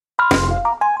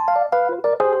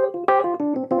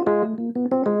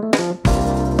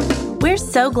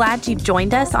so glad you've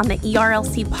joined us on the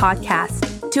ERLC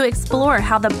podcast to explore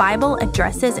how the Bible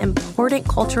addresses important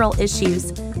cultural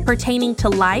issues pertaining to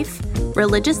life,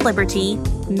 religious liberty,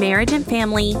 marriage and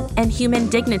family, and human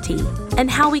dignity, and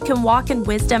how we can walk in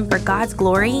wisdom for God's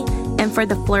glory and for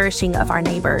the flourishing of our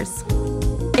neighbors.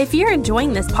 If you're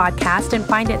enjoying this podcast and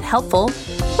find it helpful,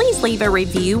 please leave a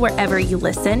review wherever you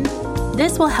listen.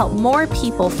 This will help more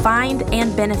people find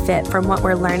and benefit from what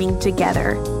we're learning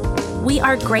together. We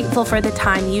are grateful for the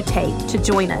time you take to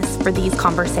join us for these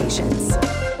conversations.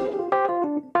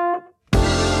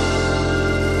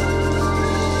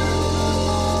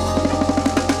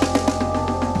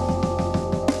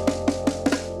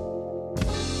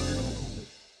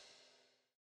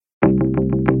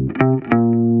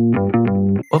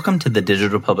 Welcome to the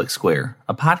Digital Public Square,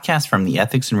 a podcast from the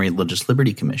Ethics and Religious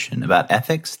Liberty Commission about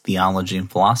ethics, theology, and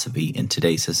philosophy in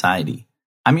today's society.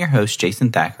 I'm your host,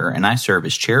 Jason Thacker, and I serve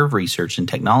as Chair of Research and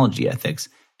Technology Ethics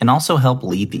and also help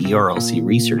lead the ERLC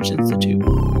Research Institute.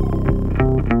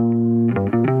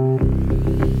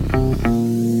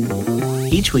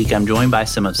 Each week, I'm joined by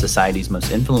some of society's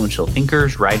most influential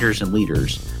thinkers, writers, and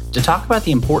leaders to talk about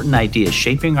the important ideas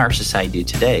shaping our society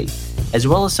today, as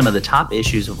well as some of the top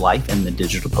issues of life in the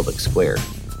digital public square.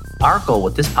 Our goal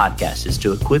with this podcast is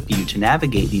to equip you to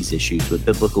navigate these issues with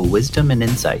biblical wisdom and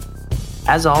insight.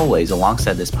 As always,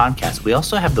 alongside this podcast, we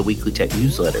also have the weekly tech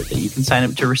newsletter that you can sign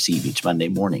up to receive each Monday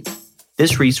morning.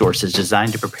 This resource is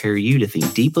designed to prepare you to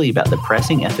think deeply about the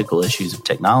pressing ethical issues of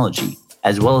technology,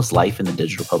 as well as life in the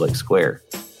digital public square.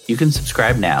 You can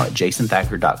subscribe now at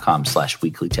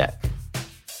jasonthacker.com/weeklytech.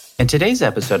 In today's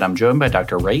episode, I'm joined by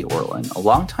Dr. Ray Ortlund, a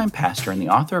longtime pastor and the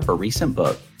author of a recent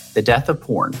book, The Death of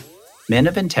Porn: Men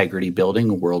of Integrity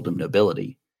Building a World of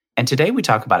Nobility. And today we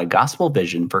talk about a gospel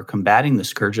vision for combating the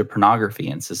scourge of pornography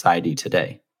in society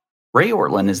today. Ray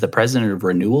Ortlund is the president of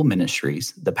Renewal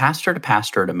Ministries, the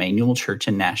pastor-to-pastor at Emmanuel Church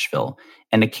in Nashville,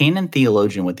 and a canon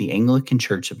theologian with the Anglican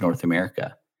Church of North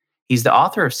America. He's the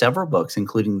author of several books,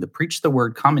 including the Preach the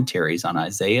Word commentaries on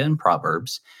Isaiah and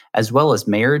Proverbs, as well as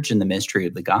Marriage and the Mystery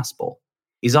of the Gospel.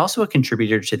 He's also a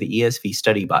contributor to the ESV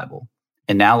Study Bible.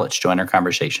 And now let's join our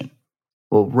conversation.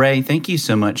 Well, Ray, thank you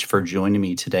so much for joining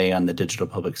me today on the Digital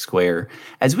Public Square.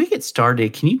 As we get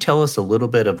started, can you tell us a little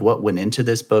bit of what went into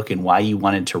this book and why you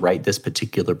wanted to write this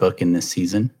particular book in this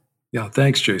season? Yeah,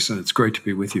 thanks, Jason. It's great to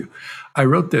be with you. I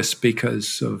wrote this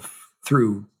because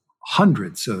through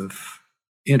hundreds of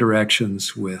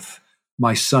interactions with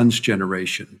my son's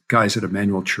generation, guys at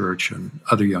Emmanuel Church and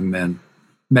other young men,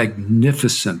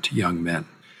 magnificent young men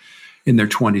in their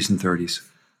 20s and 30s,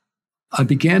 I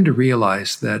began to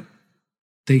realize that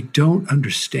they don't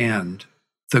understand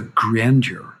the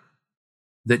grandeur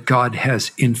that God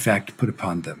has in fact put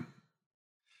upon them.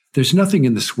 There's nothing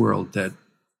in this world that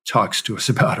talks to us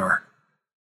about our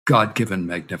God-given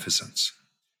magnificence.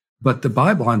 But the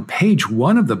Bible, on page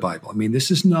 1 of the Bible, I mean,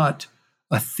 this is not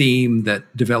a theme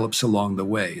that develops along the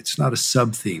way. It's not a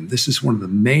sub-theme. This is one of the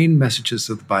main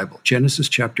messages of the Bible. Genesis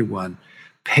chapter 1,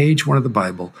 page 1 of the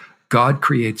Bible, God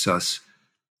creates us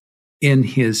in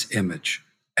his image,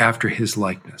 after his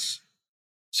likeness.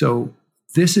 So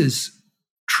this is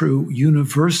true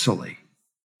universally.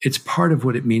 It's part of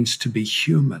what it means to be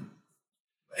human.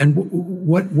 And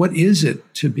what is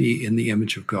it to be in the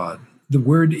image of God? The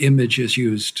word image is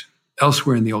used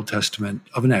elsewhere in the Old Testament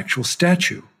of an actual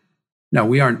statue. Now,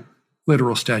 we aren't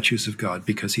literal statues of God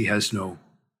because he has no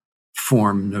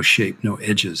form, no shape, no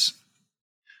edges.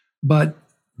 But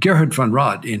Gerhard von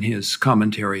Rad, in his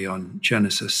commentary on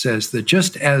Genesis, says that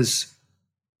just as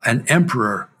an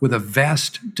emperor with a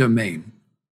vast domain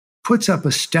puts up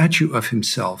a statue of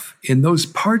himself in those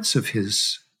parts of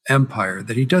his empire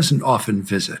that he doesn't often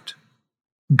visit,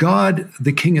 God,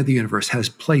 the King of the universe, has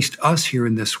placed us here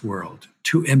in this world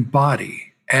to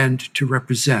embody and to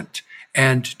represent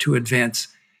and to advance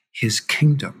his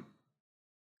kingdom.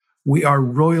 We are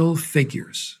royal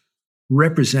figures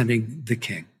representing the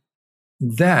king.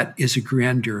 That is a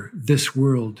grandeur this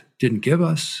world didn't give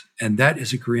us, and that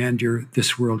is a grandeur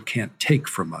this world can't take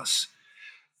from us.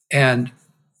 And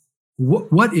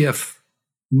what if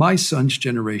my son's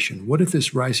generation, what if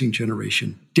this rising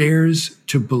generation dares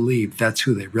to believe that's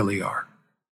who they really are?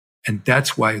 And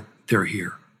that's why they're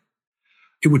here.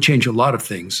 It would change a lot of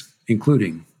things,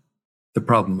 including the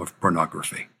problem of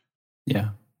pornography. Yeah.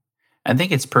 I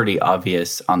think it's pretty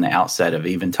obvious on the outset of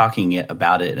even talking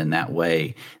about it in that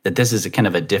way that this is a kind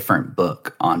of a different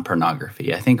book on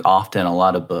pornography. I think often a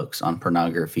lot of books on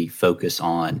pornography focus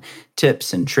on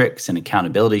tips and tricks and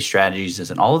accountability strategies,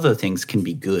 and all of those things can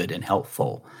be good and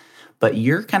helpful. But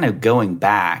you're kind of going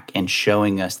back and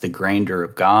showing us the grandeur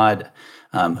of God,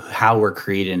 how we're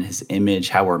created in his image,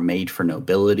 how we're made for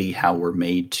nobility, how we're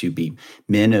made to be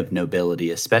men of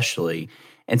nobility, especially.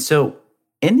 And so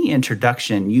in the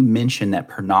introduction, you mentioned that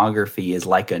pornography is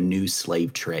like a new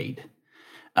slave trade,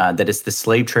 that it's the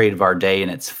slave trade of our day,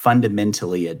 and it's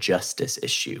fundamentally a justice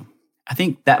issue. I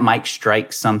think that might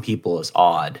strike some people as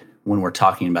odd when we're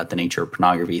talking about the nature of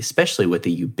pornography, especially with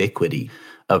the ubiquity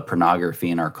of pornography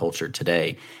in our culture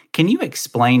today. Can you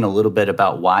explain a little bit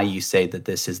about why you say that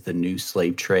this is the new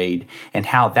slave trade and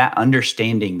how that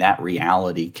understanding that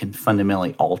reality can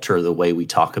fundamentally alter the way we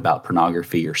talk about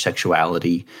pornography or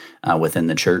sexuality within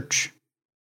the church?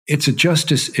 It's a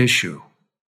justice issue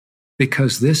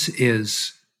because this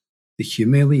is the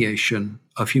humiliation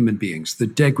of human beings, the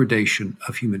degradation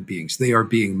of human beings. They are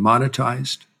being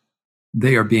monetized.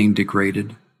 They are being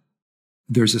degraded.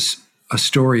 There's a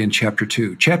story in chapter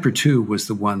 2. Chapter 2 was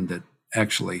the one that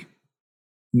actually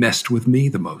messed with me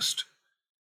the most.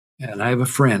 And I have a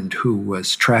friend who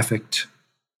was trafficked.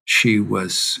 She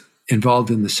was involved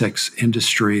in the sex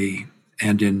industry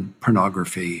and in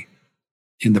pornography,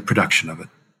 in the production of it.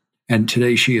 And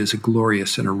today she is a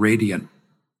glorious and a radiant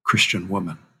Christian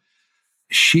woman.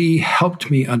 She helped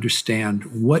me understand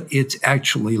what it's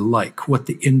actually like, what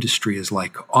the industry is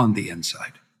like on the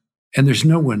inside. And there's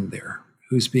no one there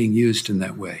who's being used in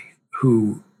that way,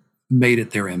 who made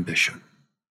it their ambition.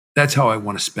 That's how I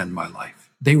want to spend my life.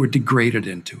 They were degraded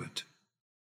into it.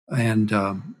 And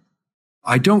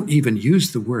I don't even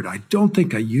use the word, I don't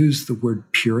think I use the word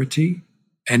purity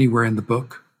anywhere in the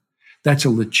book. That's a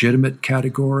legitimate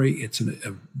category. It's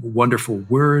a wonderful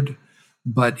word,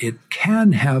 but it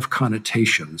can have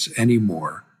connotations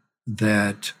anymore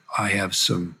that I have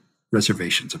some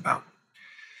reservations about.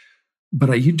 But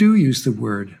I do use the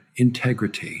word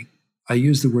integrity, I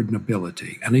use the word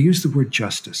nobility, and I use the word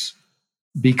justice,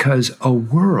 because a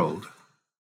world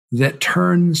that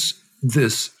turns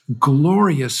this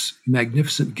glorious,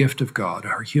 magnificent gift of God,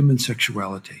 our human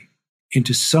sexuality,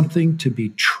 into something to be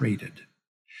traded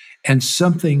and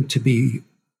something to be,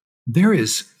 there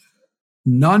is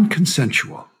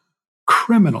non-consensual,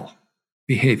 criminal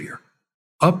behavior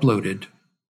uploaded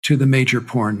to the major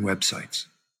porn websites.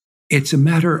 It's a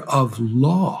matter of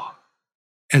law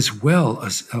as well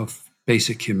as of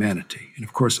basic humanity. And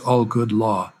of course, all good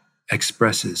law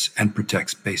expresses and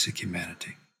protects basic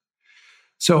humanity.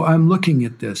 So I'm looking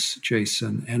at this,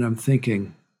 Jason, and I'm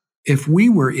thinking, if we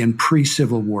were in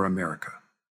pre-Civil War America,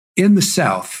 in the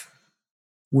South,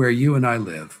 where you and I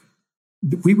live,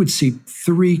 we would see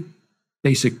three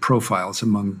basic profiles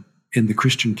in the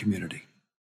Christian community.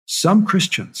 Some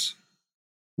Christians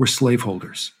were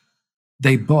slaveholders.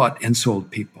 They bought and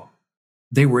sold people.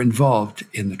 They were involved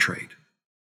in the trade.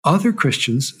 Other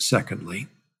Christians, secondly,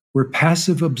 were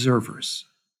passive observers.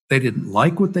 They didn't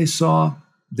like what they saw.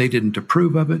 They didn't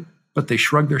approve of it, but they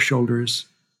shrugged their shoulders.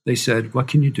 They said, what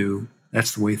can you do?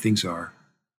 That's the way things are.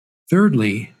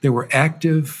 Thirdly, there were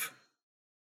active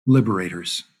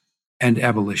liberators and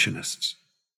abolitionists.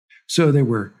 So there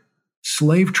were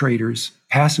slave traders,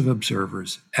 passive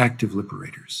observers, active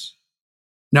liberators.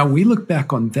 Now we look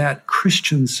back on that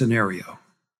Christian scenario.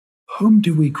 Whom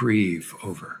do we grieve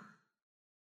over?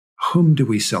 Whom do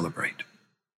we celebrate?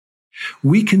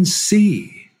 We can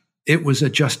see it was a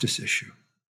justice issue.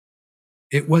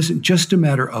 It wasn't just a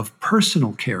matter of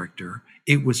personal character,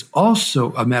 it was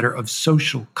also a matter of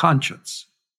social conscience.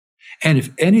 And if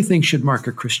anything should mark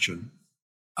a Christian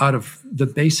out of the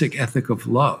basic ethic of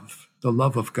love, the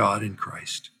love of God in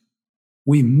Christ,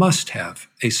 we must have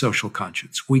a social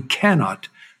conscience. We cannot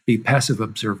be passive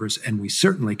observers, and we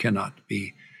certainly cannot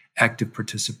be active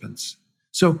participants.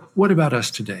 So what about us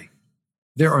today?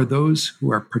 There are those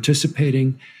who are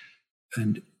participating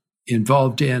and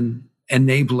involved in,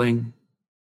 enabling,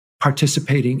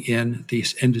 participating in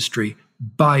this industry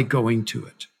by going to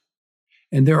it.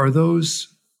 And there are those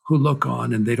who look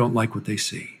on and they don't like what they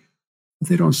see.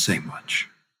 They don't say much.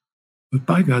 But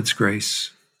by God's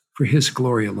grace, for His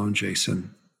glory alone,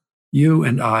 Jason, you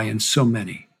and I and so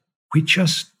many, we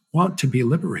just want to be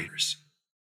liberators.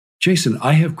 Jason,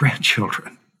 I have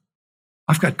grandchildren.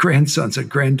 I've got grandsons and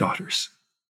granddaughters.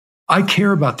 I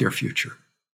care about their future.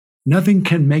 Nothing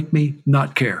can make me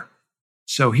not care.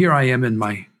 So here I am in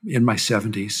my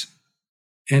 70s,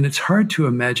 and it's hard to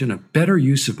imagine a better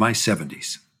use of my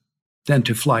 70s than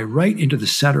to fly right into the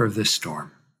center of this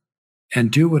storm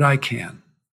and do what I can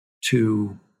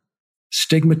to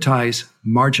stigmatize,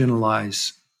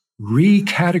 marginalize,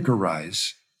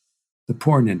 recategorize the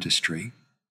porn industry,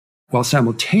 while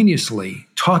simultaneously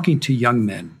talking to young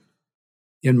men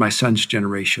in my son's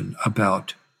generation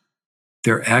about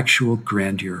their actual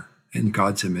grandeur in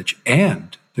God's image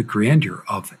and the grandeur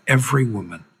of every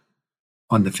woman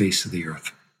on the face of the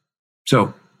earth.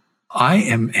 So I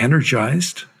am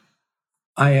energized.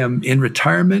 I am in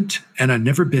retirement, and I've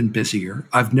never been busier.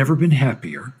 I've never been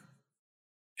happier,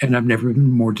 and I've never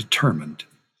been more determined.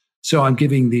 So I'm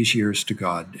giving these years to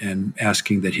God and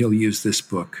asking that He'll use this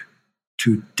book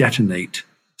to detonate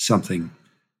something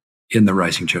in the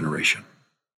rising generation.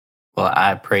 Well,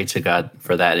 I pray to God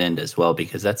for that end as well,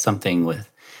 because that's something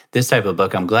with this type of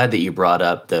book. I'm glad that you brought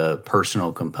up the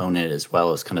personal component as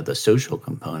well as kind of the social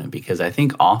component, because I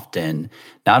think often,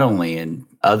 not only in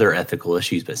other ethical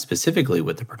issues, but specifically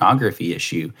with the pornography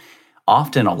issue,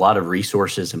 often a lot of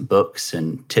resources and books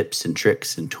and tips and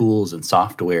tricks and tools and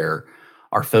software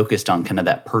are focused on kind of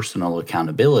that personal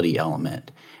accountability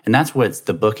element. And that's what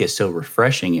the book is so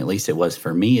refreshing, at least it was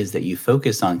for me, is that you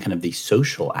focus on kind of these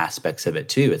social aspects of it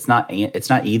too. It's not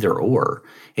either or,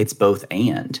 it's both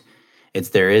and.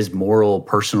 There is moral,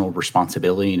 personal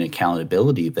responsibility and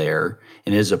accountability there.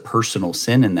 And it is a personal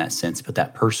sin in that sense, but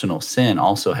that personal sin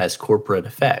also has corporate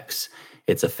effects.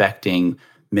 It's affecting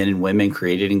men and women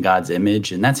created in God's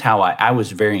image. And that's how I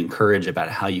was very encouraged about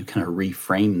how you kind of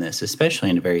reframe this, especially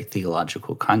in a very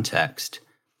theological context.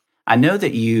 I know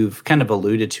that you've kind of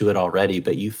alluded to it already,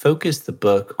 but you focused the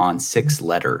book on 6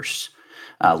 letters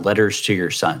to your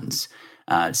sons,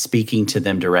 speaking to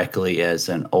them directly as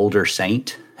an older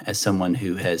saint, as someone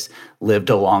who has lived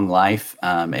a long life.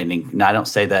 And I don't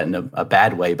say that in a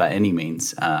bad way by any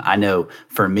means. I know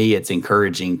for me, it's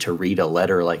encouraging to read a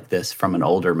letter like this from an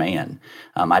older man.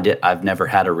 I've never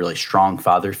had a really strong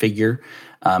father figure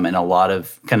and a lot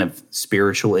of kind of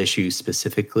spiritual issues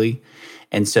specifically.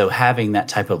 And so having that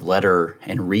type of letter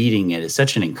and reading it is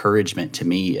such an encouragement to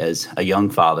me as a young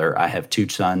father. I have 2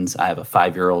 sons. I have a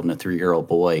 5-year-old and a 3-year-old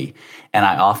boy. And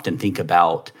I often think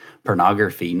about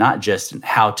pornography, not just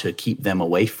how to keep them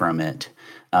away from it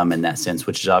in that sense,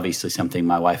 which is obviously something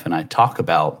my wife and I talk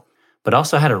about, but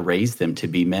also how to raise them to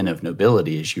be men of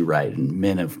nobility, as you write, and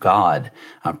men of God,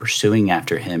 pursuing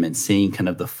after Him and seeing kind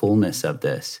of the fullness of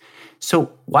this.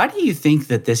 So why do you think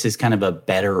that this is kind of a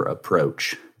better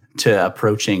approach to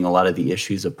approaching a lot of the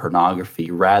issues of pornography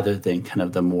rather than kind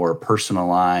of the more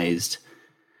personalized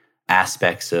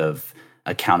aspects of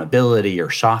accountability or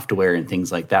software and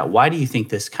things like that? Why do you think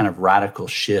this kind of radical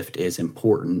shift is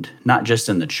important, not just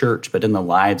in the church, but in the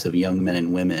lives of young men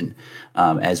and women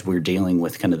as we're dealing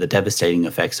with kind of the devastating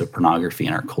effects of pornography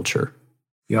in our culture?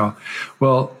 Yeah,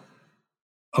 well,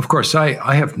 of course,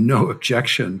 I have no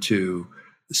objection to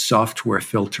software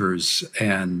filters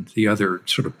and the other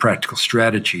sort of practical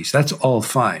strategies. That's all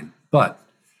fine. But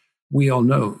we all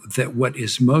know that what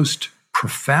is most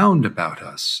profound about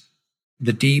us,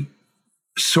 the deep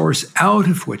source out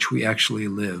of which we actually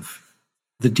live,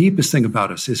 the deepest thing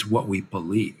about us is what we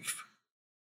believe.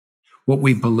 What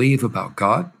we believe about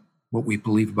God, what we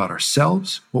believe about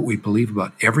ourselves, what we believe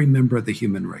about every member of the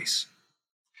human race.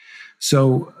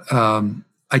 So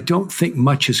I don't think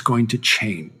much is going to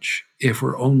change if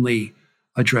we're only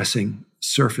addressing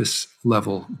surface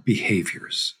level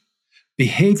behaviors.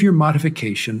 Behavior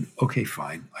modification, okay,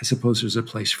 fine. I suppose there's a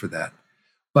place for that.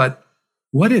 But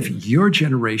what if your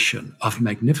generation of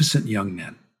magnificent young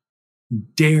men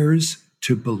dares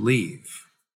to believe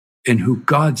in who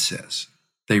God says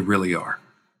they really are?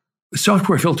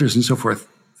 Software filters and so forth,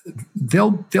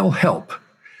 they'll help,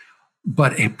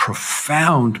 but a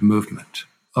profound movement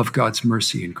of God's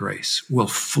mercy and grace will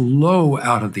flow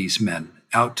out of these men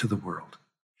out to the world.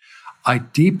 I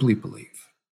deeply believe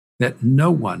that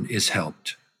no one is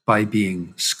helped by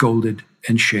being scolded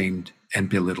and shamed and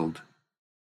belittled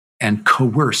and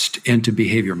coerced into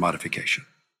behavior modification.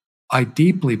 I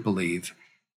deeply believe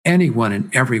anyone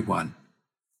and everyone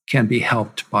can be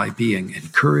helped by being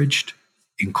encouraged,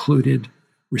 included,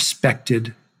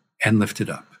 respected, and lifted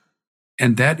up.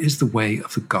 And that is the way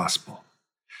of the gospel.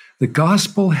 The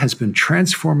gospel has been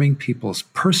transforming people's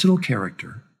personal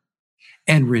character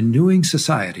and renewing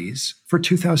societies for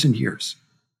 2,000 years.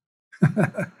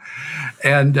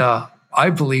 And I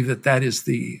believe that is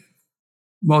the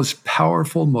most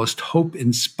powerful, most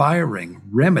hope-inspiring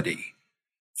remedy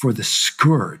for the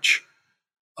scourge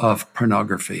of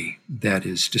pornography that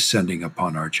is descending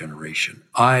upon our generation.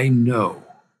 I know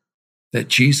that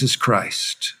Jesus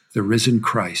Christ, the risen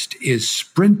Christ, is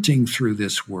sprinting through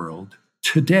this world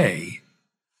today,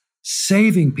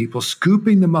 saving people,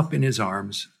 scooping them up in His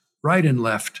arms, right and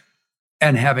left,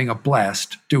 and having a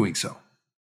blast doing so.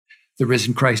 The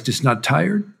risen Christ is not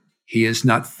tired. He is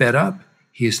not fed up.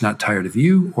 He is not tired of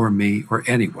you or me or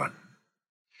anyone.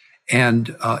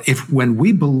 And when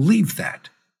we believe that,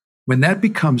 when that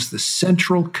becomes the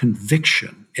central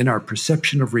conviction in our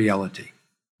perception of reality,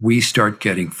 we start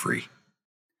getting free.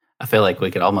 I feel like we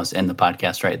could almost end the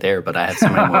podcast right there, but I have so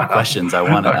many more questions I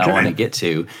want to get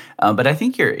to. But I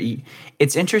think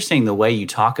it's interesting the way you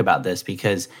talk about this,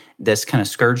 because this kind of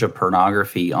scourge of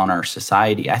pornography on our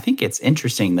society, I think it's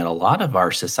interesting that a lot of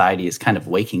our society is kind of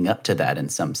waking up to that in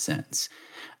some sense.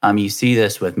 You see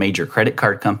this with major credit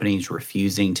card companies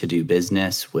refusing to do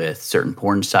business with certain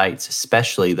porn sites,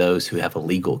 especially those who have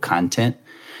illegal content.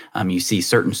 You see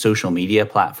certain social media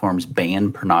platforms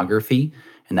ban pornography.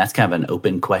 And that's kind of an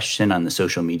open question on the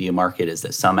social media market, is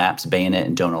that some apps ban it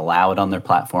and don't allow it on their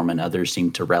platform, and others seem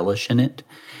to relish in it.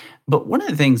 But one of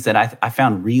the things that I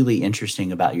found really interesting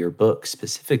about your book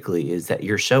specifically is that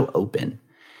you're so open.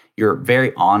 You're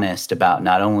very honest about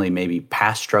not only maybe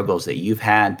past struggles that you've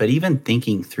had, but even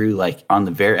thinking through, like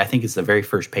I think it's the very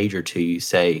first page or two, you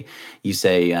say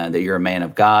that you're a man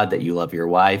of God, that you love your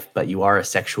wife, but you are a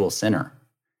sexual sinner.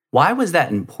 Why was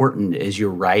that important as you're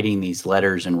writing these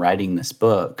letters and writing this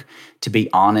book, to be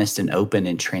honest and open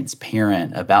and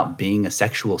transparent about being a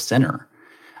sexual sinner?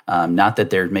 Not that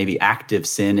there's maybe active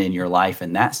sin in your life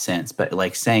in that sense, but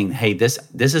like saying, hey, this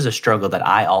is a struggle that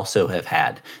I also have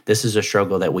had. This is a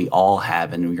struggle that we all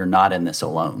have, and you're not in this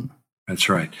alone. That's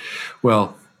right.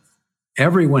 Well,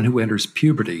 everyone who enters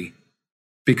puberty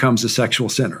becomes a sexual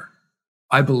sinner.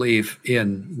 I believe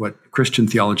in what Christian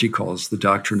theology calls the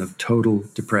doctrine of total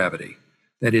depravity.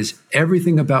 That is,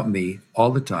 everything about me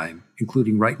all the time,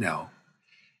 including right now.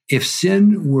 If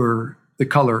sin were the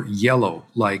color yellow,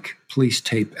 like police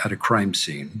tape at a crime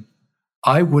scene,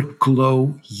 I would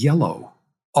glow yellow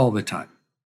all the time.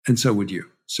 And so would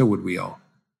you. So would we all.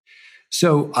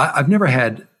 So I've never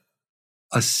had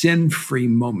a sin-free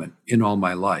moment in all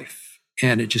my life,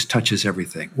 and it just touches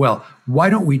everything. Well, why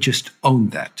don't we just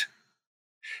own that?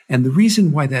 And the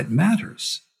reason why that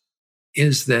matters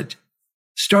is that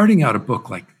starting out in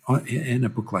a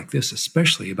book like this,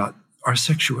 especially about our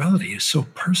sexuality, is so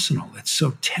personal. It's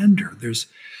so tender. There's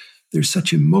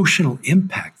such emotional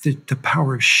impact. The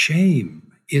power of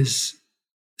shame is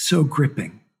so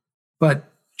gripping.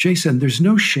 But Jason, there's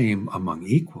no shame among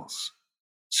equals.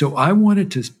 So I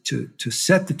wanted to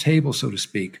set the table, so to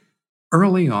speak,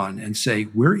 early on and say,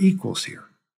 we're equals here.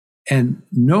 And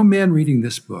no man reading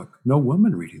this book, no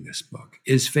woman reading this book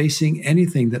is facing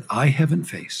anything that I haven't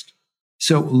faced.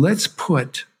 So let's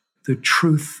put the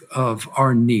truth of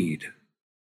our need,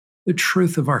 the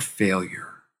truth of our failure,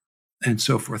 and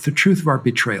so forth, the truth of our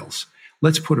betrayals.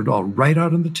 Let's put it all right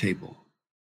out on the table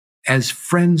as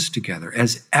friends together,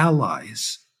 as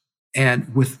allies,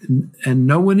 and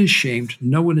no one is shamed,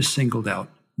 no one is singled out,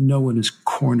 no one is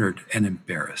cornered and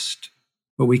embarrassed.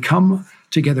 But we come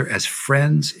together as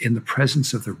friends in the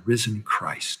presence of the risen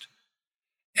Christ.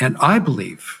 And I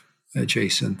believe,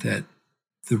 Jason, that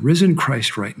the risen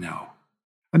Christ right now,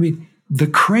 the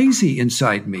crazy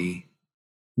inside me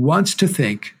wants to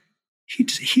think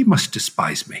he must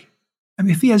despise me.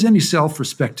 If he has any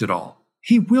self-respect at all,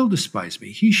 he will despise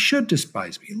me. He should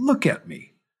despise me. Look at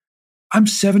me. I'm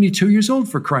 72 years old,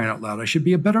 for crying out loud. I should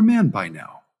be a better man by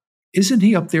now. Isn't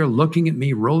he up there looking at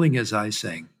me, rolling his eyes,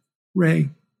 saying, Ray,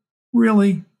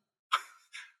 really?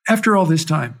 After all this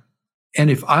time? And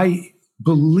if I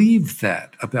believe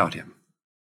that about him,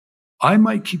 I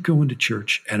might keep going to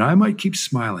church and I might keep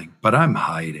smiling, but I'm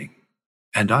hiding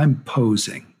and I'm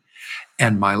posing,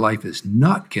 and my life is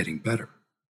not getting better,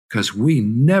 because we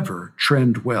never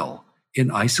trend well in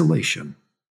isolation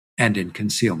and in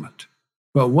concealment.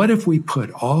 But what if we put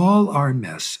all our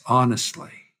mess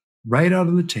honestly right out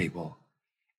on the table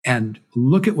and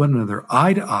look at one another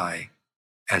eye to eye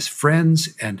as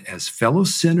friends and as fellow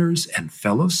sinners and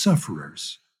fellow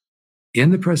sufferers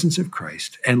in the presence of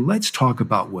Christ, and let's talk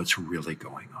about what's really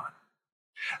going on.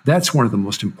 That's one of the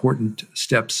most important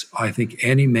steps I think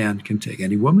any man can take,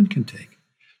 any woman can take,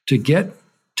 to get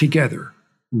together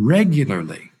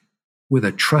regularly with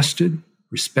a trusted,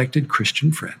 respected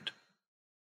Christian friend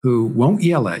who won't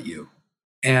yell at you,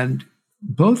 and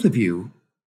both of you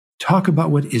talk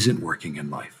about what isn't working in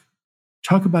life.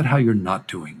 Talk about how you're not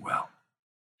doing well.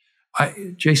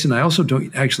 Jason, I also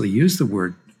don't actually use the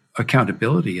word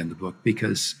accountability in the book,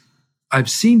 because I've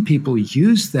seen people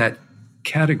use that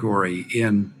category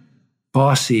in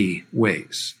bossy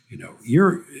ways.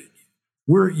 You're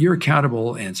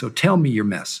accountable, and so tell me your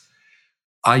mess.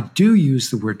 I do use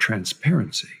the word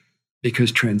transparency,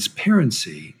 because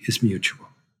transparency is mutual.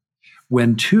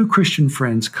 When two Christian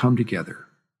friends come together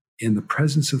in the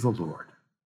presence of the Lord,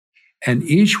 and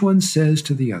each one says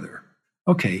to the other,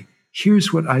 okay,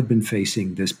 here's what I've been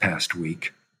facing this past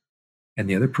week. And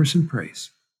the other person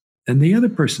prays. And the other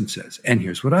person says, and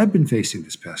here's what I've been facing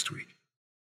this past week.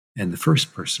 And the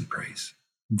first person prays.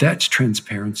 That's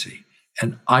transparency.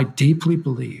 And I deeply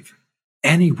believe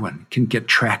anyone can get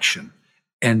traction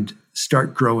and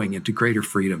start growing into greater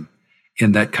freedom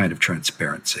in that kind of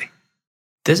transparency.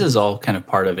 This is all kind of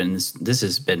part of it, and this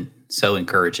has been so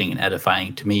encouraging and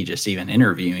edifying to me, just even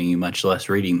interviewing you, much less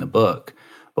reading the book.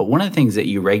 But one of the things that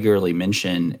you regularly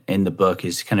mention in the book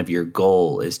is kind of your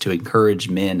goal is to encourage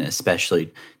men,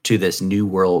 especially to this new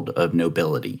world of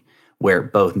nobility, where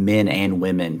both men and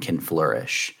women can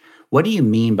flourish. What do you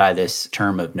mean by this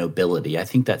term of nobility? I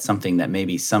think that's something that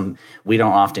maybe we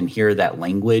don't often hear that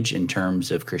language in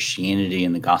terms of Christianity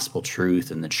and the gospel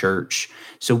truth and the church.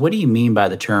 So what do you mean by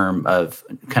the term of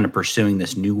kind of pursuing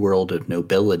this new world of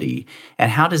nobility?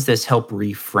 And how does this help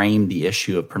reframe the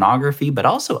issue of pornography, but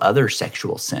also other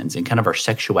sexual sins and kind of our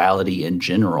sexuality in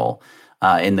general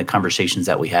in the conversations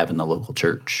that we have in the local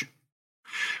church?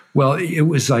 Well, it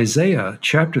was Isaiah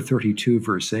chapter 32,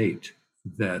 verse 8.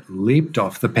 That leaped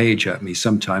off the page at me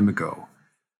some time ago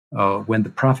when the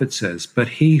prophet says, "But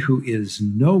he who is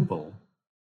noble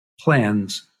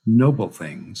plans noble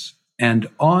things, and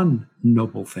on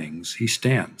noble things he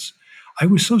stands." I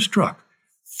was so struck.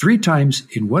 3 times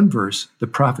in one verse, the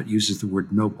prophet uses the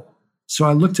word noble. So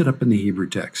I looked it up in the Hebrew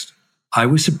text. I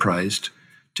was surprised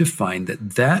to find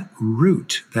that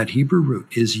root, that Hebrew root,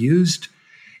 is used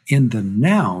in the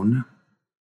noun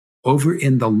over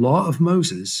in the law of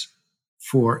Moses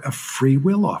for a free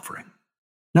will offering.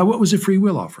 Now, what was a free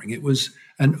will offering? It was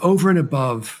an over and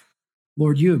above,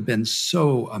 Lord, you have been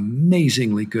so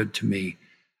amazingly good to me.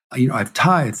 I've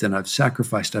tithed and I've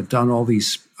sacrificed. I've done all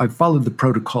these, I've followed the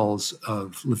protocols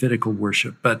of Levitical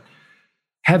worship. But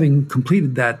having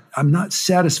completed that, I'm not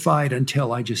satisfied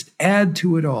until I just add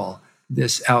to it all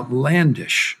this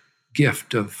outlandish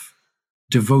gift of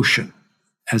devotion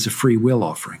as a free will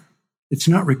offering. It's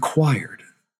not required,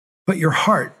 but your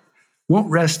heart won't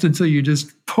rest until you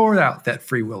just pour out that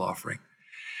free will offering.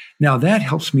 Now, that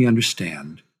helps me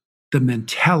understand the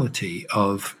mentality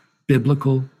of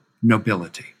biblical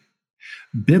nobility.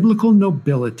 Biblical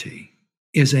nobility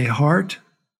is a heart,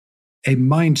 a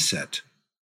mindset,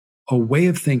 a way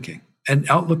of thinking, an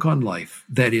outlook on life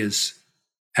that is,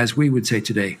 as we would say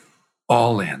today,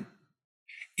 all in.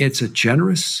 It's a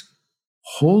generous,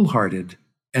 wholehearted,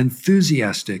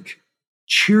 enthusiastic,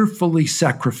 cheerfully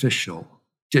sacrificial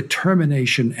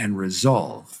determination and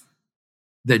resolve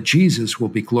that Jesus will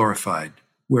be glorified,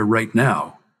 where right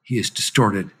now he is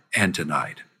distorted and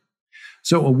denied.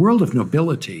 So a world of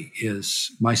nobility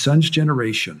is my son's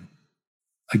generation,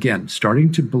 again, starting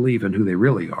to believe in who they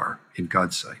really are in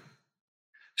God's sight,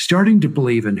 starting to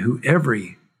believe in who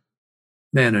every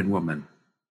man and woman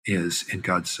is in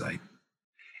God's sight,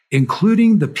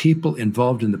 including the people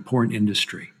involved in the porn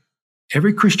industry.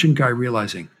 Every Christian guy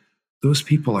realizing those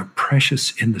people are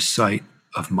precious in the sight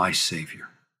of my Savior.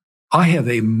 I have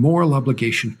a moral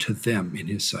obligation to them in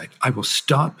his sight. I will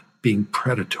stop being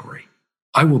predatory.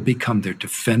 I will become their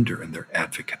defender and their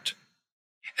advocate.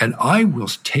 And I will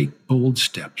take bold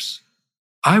steps.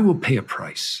 I will pay a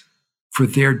price for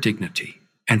their dignity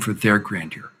and for their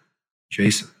grandeur.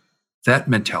 Jason, that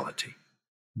mentality,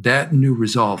 that new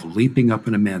resolve leaping up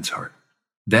in a man's heart,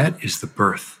 that is the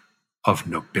birth of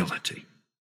nobility.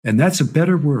 And that's a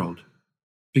better world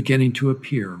beginning to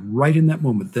appear right in that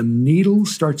moment. The needle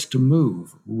starts to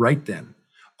move right then,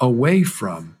 away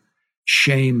from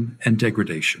shame and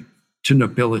degradation to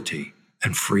nobility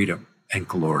and freedom and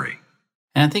glory.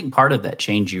 And I think part of that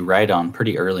change you write on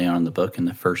pretty early on in the book, in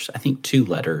the first, I think, 2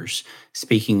 letters,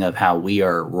 speaking of how we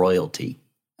are royalty.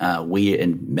 We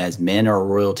as men are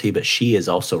royalty, but she is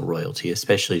also royalty,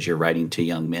 especially as you're writing to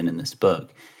young men in this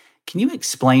book. Can you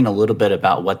explain a little bit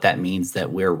about what that means,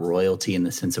 that we're royalty in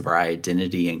the sense of our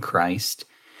identity in Christ,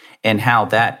 and how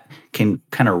that can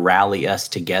kind of rally us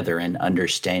together in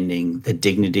understanding the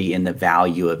dignity and the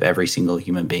value of every single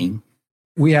human being?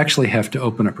 We actually have to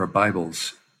open up our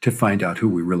Bibles to find out who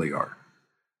we really are.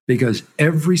 Because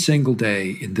every single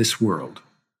day in this world,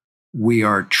 we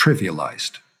are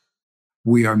trivialized.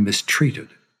 We are mistreated.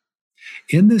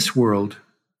 In this world,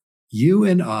 you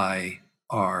and I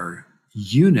are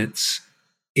units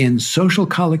in social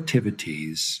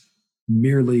collectivities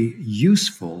merely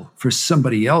useful for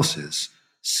somebody else's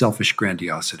selfish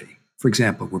grandiosity. For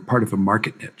example, we're part of a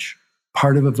market niche,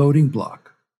 part of a voting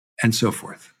bloc, and so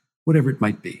forth, whatever it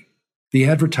might be. The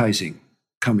advertising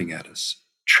coming at us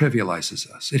trivializes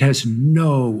us. It has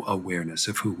no awareness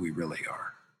of who we really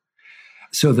are.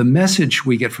 So the message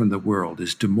we get from the world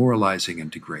is demoralizing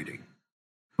and degrading.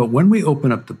 But when we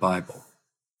open up the Bible,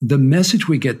 the message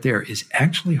we get there is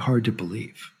actually hard to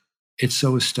believe. It's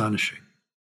so astonishing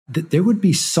that there would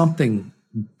be something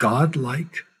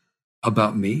godlike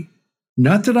about me.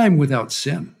 Not that I'm without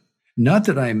sin, not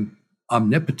that I'm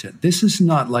omnipotent. This is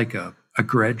not like a a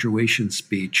graduation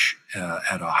speech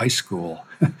at a high school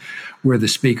where the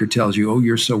speaker tells you, oh,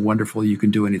 you're so wonderful, you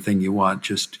can do anything you want.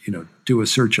 Just, do a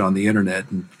search on the internet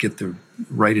and get the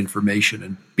right information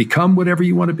and become whatever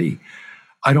you want to be.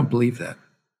 I don't believe that.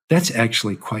 That's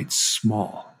actually quite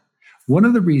small. One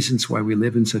of the reasons why we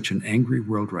live in such an angry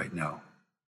world right now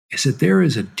is that there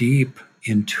is a deep,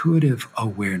 intuitive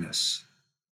awareness.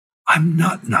 I'm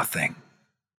not nothing.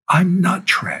 I'm not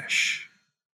trash.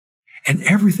 And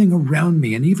everything around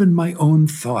me, and even my own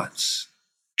thoughts,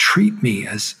 treat me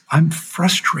as I'm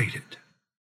frustrated.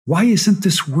 Why isn't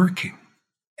this working?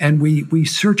 And we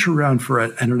search around for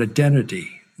an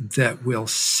identity that will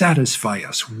satisfy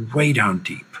us way down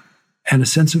deep, and a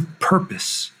sense of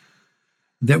purpose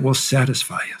that will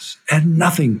satisfy us, and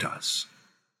nothing does.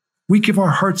 We give our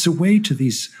hearts away to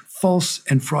these false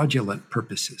and fraudulent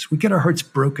purposes. We get our hearts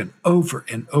broken over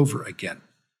and over again.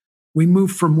 We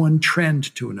move from one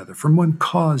trend to another, from one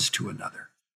cause to another,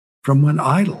 from one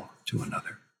idol to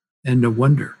another. And no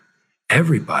wonder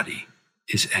everybody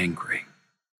is angry.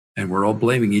 And we're all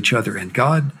blaming each other. And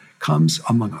God comes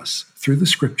among us through the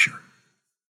scripture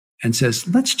and says,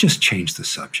 let's just change the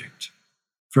subject.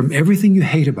 From everything you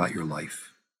hate about your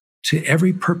life to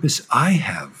every purpose I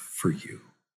have for you.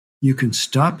 You can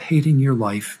stop hating your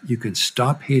life. You can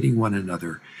stop hating one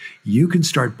another. You can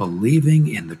start believing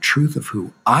in the truth of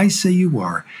who I say you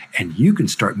are, and you can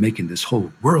start making this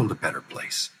whole world a better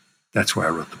place. That's why I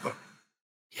wrote the book.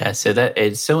 Yeah, so that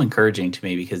it's so encouraging to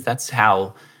me, because that's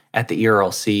how at the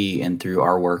ERLC and through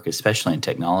our work, especially in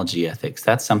technology ethics,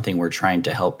 that's something we're trying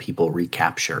to help people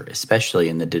recapture, especially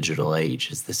in the digital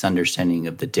age, is this understanding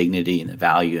of the dignity and the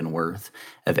value and worth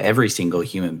of every single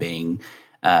human being,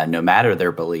 no matter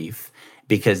their belief,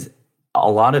 because a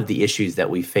lot of the issues that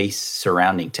we face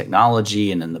surrounding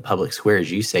technology and in the public square,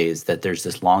 as you say, is that there's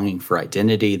this longing for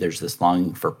identity, there's this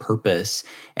longing for purpose,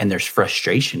 and there's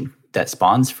frustration that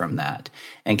spawns from that.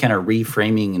 And kind of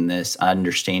reframing in this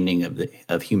understanding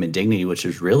of human dignity, which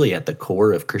is really at the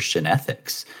core of Christian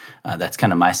ethics. That's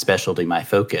kind of my specialty, my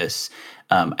focus.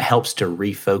 Helps to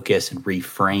refocus and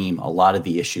reframe a lot of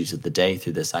the issues of the day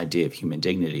through this idea of human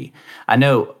dignity. I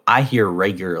know I hear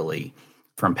regularly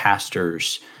from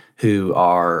pastors who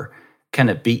are kind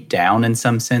of beat down in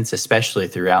some sense, especially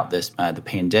throughout this the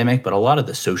pandemic, but a lot of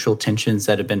the social tensions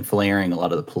that have been flaring, a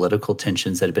lot of the political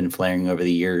tensions that have been flaring over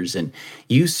the years. And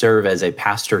you serve as a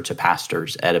pastor to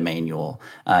pastors at Emmanuel.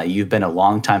 You've been a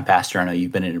longtime pastor. I know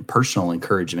you've been a personal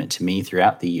encouragement to me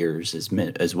throughout the years,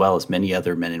 as well as many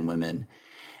other men and women.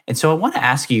 And so I want to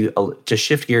ask you to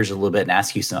shift gears a little bit and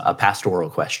ask you a pastoral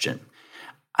question.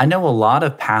 I know a lot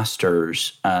of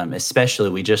pastors, especially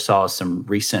we just saw some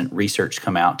recent research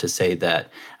come out to say that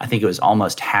I think it was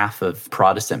almost half of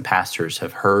Protestant pastors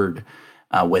have heard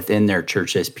within their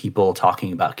churches people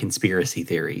talking about conspiracy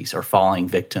theories or falling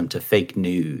victim to fake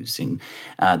news. And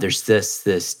there's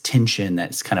this tension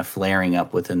that's kind of flaring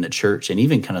up within the church and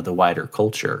even kind of the wider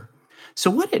culture. So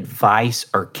what advice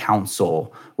or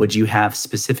counsel would you have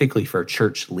specifically for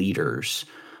church leaders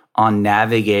on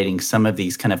navigating some of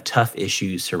these kind of tough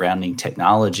issues surrounding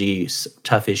technology,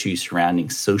 tough issues surrounding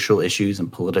social issues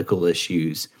and political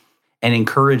issues, and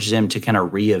encourage them to kind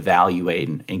of reevaluate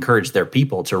and encourage their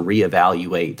people to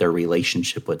reevaluate their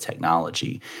relationship with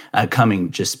technology,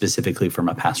 coming just specifically from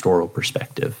a pastoral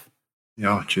perspective?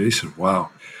 Yeah, Jason, wow.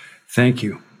 Thank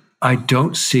you. I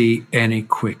don't see any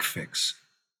quick fix.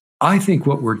 I think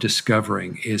what we're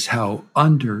discovering is how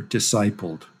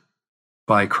under-discipled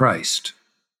by Christ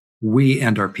we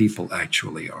and our people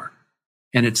actually are.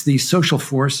 And it's these social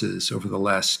forces over the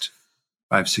last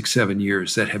 5, 6, 7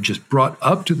 years that have just brought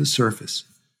up to the surface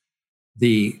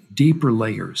the deeper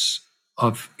layers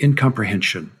of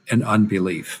incomprehension and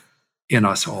unbelief in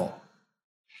us all.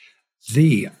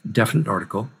 The definite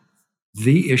article,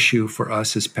 the issue for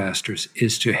us as pastors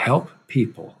is to help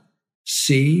people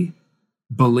see,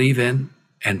 believe in,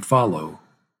 and follow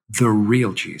the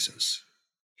real Jesus.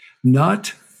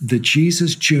 Not the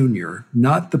Jesus Jr.,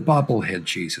 not the bobblehead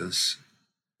Jesus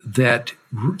that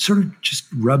sort of just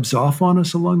rubs off on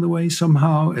us along the way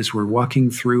somehow as we're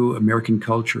walking through American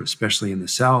culture, especially in the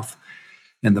South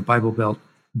and the Bible Belt.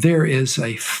 There is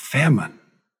a famine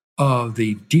of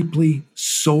the deeply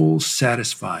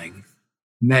soul-satisfying,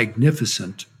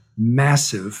 magnificent,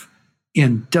 massive,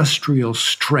 industrial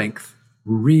strength,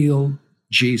 real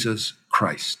Jesus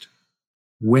Christ.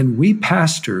 When we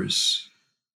pastors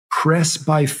press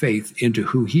by faith into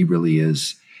who he really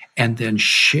is, and then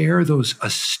share those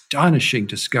astonishing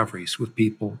discoveries with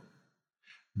people,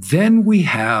 then we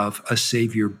have a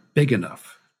Savior big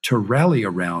enough to rally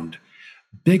around,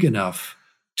 big enough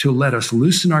to let us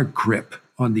loosen our grip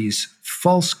on these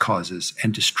false causes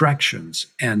and distractions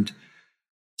and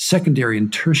secondary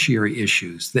and tertiary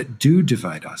issues that do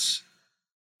divide us.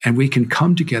 And we can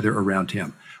come together around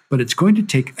him. But it's going to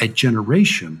take a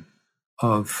generation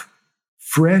of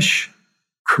fresh,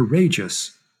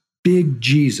 courageous, big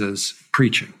Jesus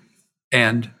preaching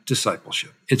and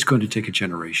discipleship. It's going to take a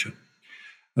generation.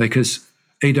 Because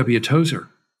A.W. Tozer,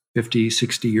 50,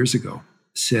 60 years ago,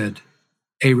 said,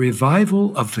 a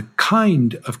revival of the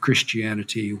kind of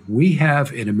Christianity we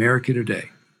have in America today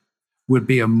would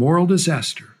be a moral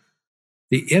disaster,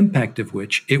 the impact of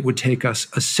which it would take us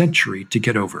a century to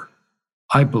get over.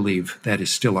 I believe that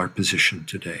is still our position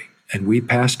today. And we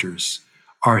pastors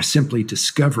are simply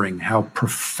discovering how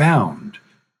profound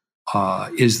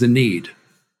is the need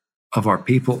of our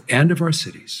people and of our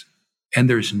cities. And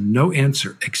there's no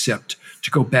answer except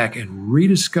to go back and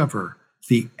rediscover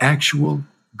the actual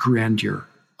grandeur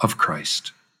of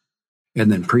Christ,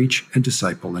 and then preach and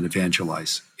disciple and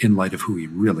evangelize in light of who he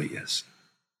really is,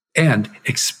 and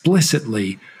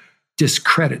explicitly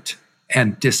discredit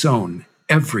and disown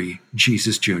every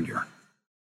Jesus Jr.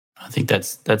 I think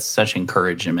that's such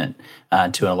encouragement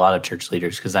to a lot of church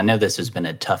leaders, because I know this has been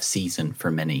a tough season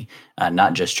for many,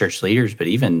 not just church leaders, but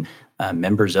even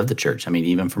members of the church. I mean,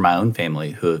 even for my own family,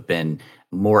 who have been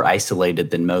more isolated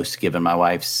than most, given my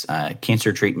wife's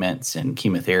cancer treatments and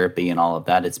chemotherapy and all of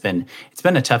that. It's been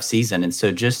a tough season. And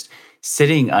so just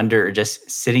sitting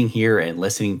here and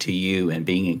listening to you and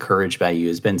being encouraged by you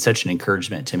has been such an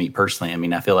encouragement to me personally. I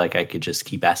mean, I feel like I could just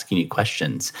keep asking you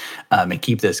questions and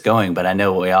keep this going, but I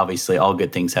know obviously all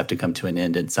good things have to come to an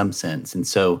end in some sense. And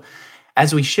so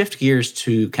as we shift gears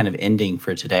to kind of ending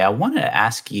for today, I wanted to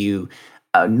ask you,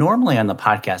 normally on the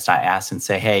podcast, I ask and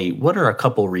say, hey, what are a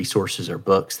couple resources or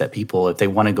books that people, if they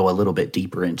want to go a little bit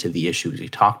deeper into the issues we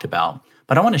talked about?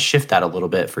 But I want to shift that a little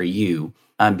bit for you,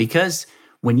 because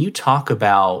when you talk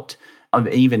about,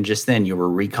 even just then, you were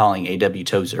recalling A.W.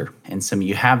 Tozer, and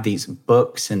you have these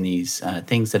books and these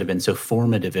things that have been so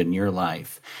formative in your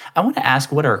life. I want to ask,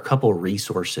 what are a couple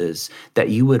resources that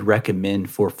you would recommend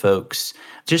for folks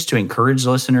just to encourage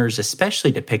listeners,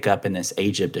 especially to pick up in this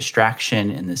age of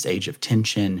distraction, in this age of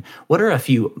tension? What are a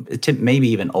few, maybe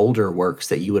even older works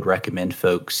that you would recommend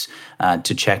folks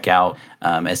to check out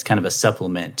as kind of a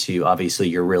supplement to, obviously,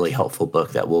 your really helpful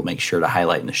book that we'll make sure to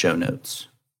highlight in the show notes?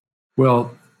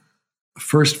 Well,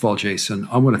 first of all, Jason,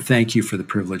 I want to thank you for the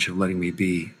privilege of letting me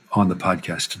be on the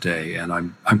podcast today. And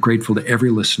I'm grateful to every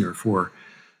listener for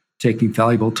taking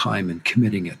valuable time and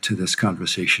committing it to this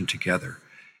conversation together.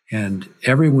 And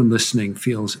everyone listening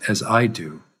feels, as I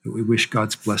do, that we wish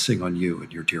God's blessing on you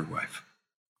and your dear wife.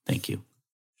 Thank you.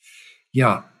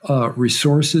 Yeah.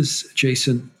 Resources,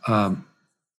 Jason.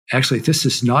 Actually, this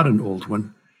is not an old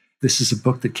one. This is a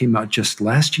book that came out just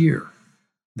last year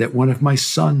that one of my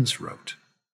sons wrote.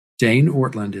 Dane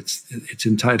Ortland. It's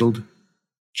entitled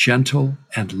Gentle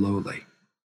and Lowly,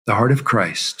 The Heart of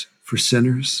Christ for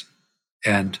Sinners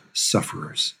and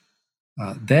Sufferers.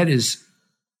 That is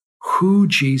who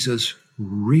Jesus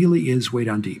really is way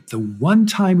down deep. The one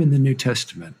time in the New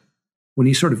Testament when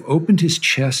he sort of opened his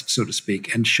chest, so to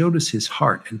speak, and showed us his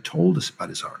heart and told us about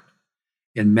his heart.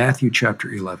 In Matthew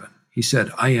chapter 11, he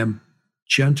said, I am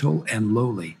gentle and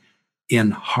lowly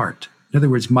in heart. In other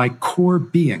words, my core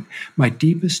being, my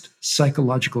deepest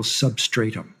psychological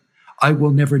substratum. I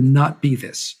will never not be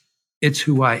this. It's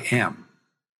who I am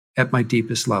at my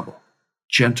deepest level,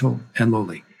 gentle and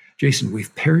lowly. Jason,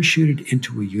 we've parachuted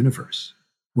into a universe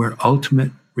where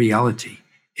ultimate reality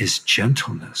is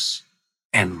gentleness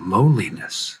and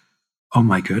lowliness. Oh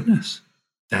my goodness,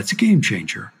 that's a game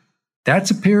changer.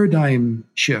 That's a paradigm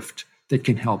shift that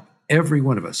can help every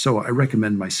one of us. So I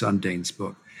recommend my son Dane's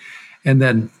book. And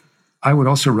then I would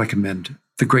also recommend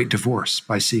The Great Divorce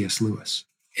by C.S. Lewis.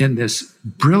 In this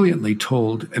brilliantly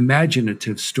told,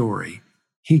 imaginative story,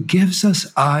 he gives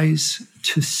us eyes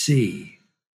to see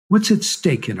what's at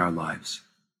stake in our lives,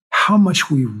 how much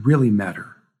we really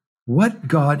matter, what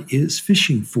God is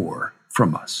fishing for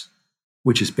from us,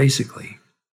 which is basically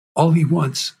all he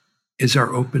wants is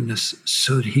our openness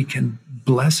so that he can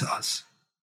bless us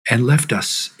and lift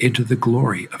us into the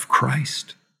glory of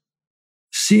Christ.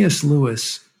 C.S.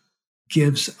 Lewis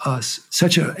gives us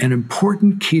such an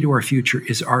important key to our future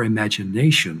is our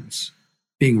imaginations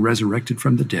being resurrected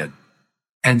from the dead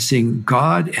and seeing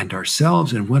God and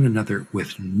ourselves and one another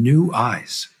with new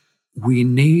eyes. We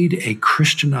need a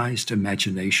Christianized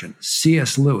imagination.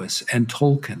 C.S. Lewis and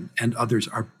Tolkien and others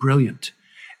are brilliant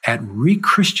at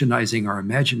re-Christianizing our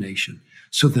imagination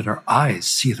so that our eyes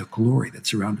see the glory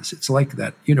that's around us. It's like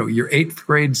that, your 8th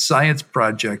grade science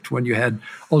project when you had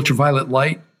ultraviolet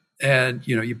light and,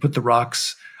 you put the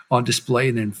rocks on display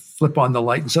and then flip on the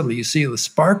light and suddenly you see the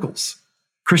sparkles.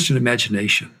 Christian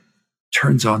imagination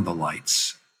turns on the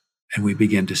lights and we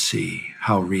begin to see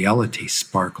how reality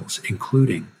sparkles,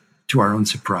 including, to our own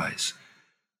surprise,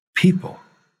 people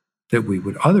that we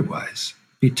would otherwise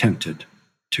be tempted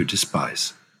to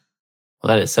despise. Well,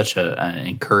 that is such an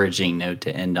encouraging note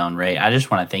to end on, Ray. I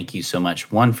just want to thank you so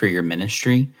much, one, for your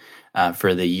ministry,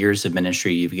 for the years of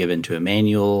ministry you've given to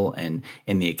Emmanuel and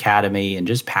in the academy and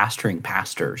just pastoring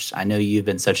pastors. I know you've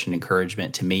been such an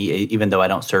encouragement to me, even though I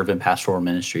don't serve in pastoral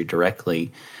ministry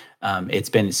directly. It's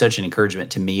been such an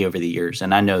encouragement to me over the years.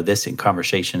 And I know this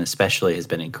conversation especially has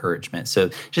been encouragement.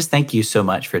 So just thank you so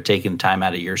much for taking time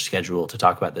out of your schedule to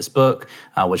talk about this book,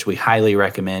 which we highly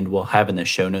recommend. We'll have in the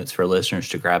show notes for listeners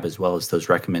to grab, as well as those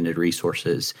recommended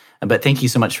resources. But thank you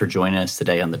so much for joining us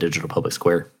today on the Digital Public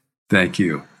Square. Thank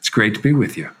you. It's great to be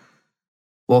with you.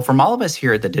 Well, from all of us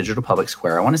here at the Digital Public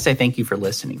Square, I want to say thank you for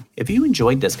listening. If you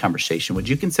enjoyed this conversation, would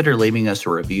you consider leaving us a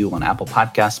review on Apple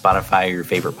Podcasts, Spotify, or your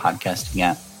favorite podcasting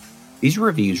app? These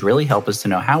reviews really help us to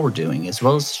know how we're doing, as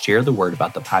well as share the word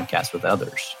about the podcast with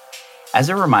others. As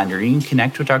a reminder, you can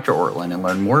connect with Dr. Ortlund and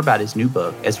learn more about his new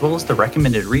book, as well as the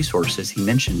recommended resources he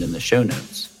mentioned in the show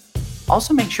notes.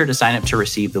 Also, make sure to sign up to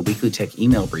receive the weekly tech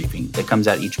email briefing that comes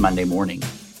out each Monday morning.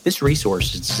 This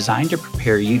resource is designed to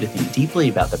prepare you to think deeply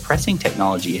about the pressing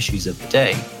technology issues of the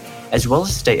day, as well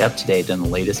as stay up to date on the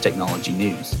latest technology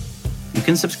news. You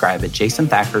can subscribe at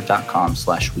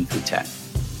jasonthacker.com/weeklytech.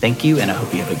 Thank you, and I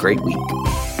hope you have a great week.